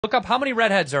Look up how many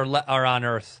redheads are on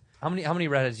Earth. How many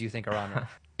redheads do you think are on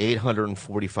Earth?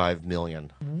 845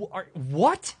 million.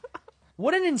 What?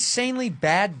 What an insanely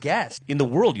bad guess. In the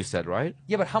world, you said, right?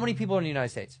 Yeah, but how many people are in the United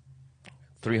States?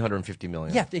 350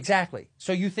 million. Yeah, exactly.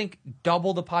 So you think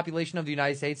double the population of the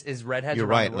United States is redheads? You're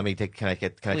right. Let me take. Can I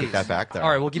take that back there? All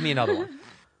right. Well, give me another one.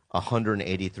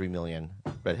 183 million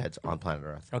redheads on planet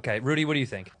Earth. Okay, Rudy, what do you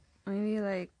think? Maybe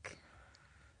like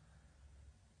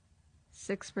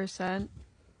 6%.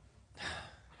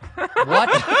 What?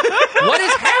 What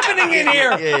is happening in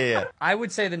here? Yeah. I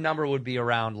would say the number would be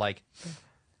around like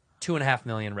 2.5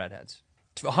 million redheads.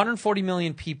 140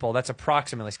 million people, that's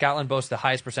approximately. Scotland boasts the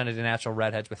highest percentage of natural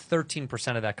redheads, with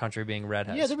 13% of that country being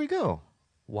redheads. Yeah, there we go.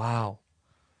 Wow.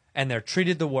 And they're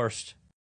treated the worst.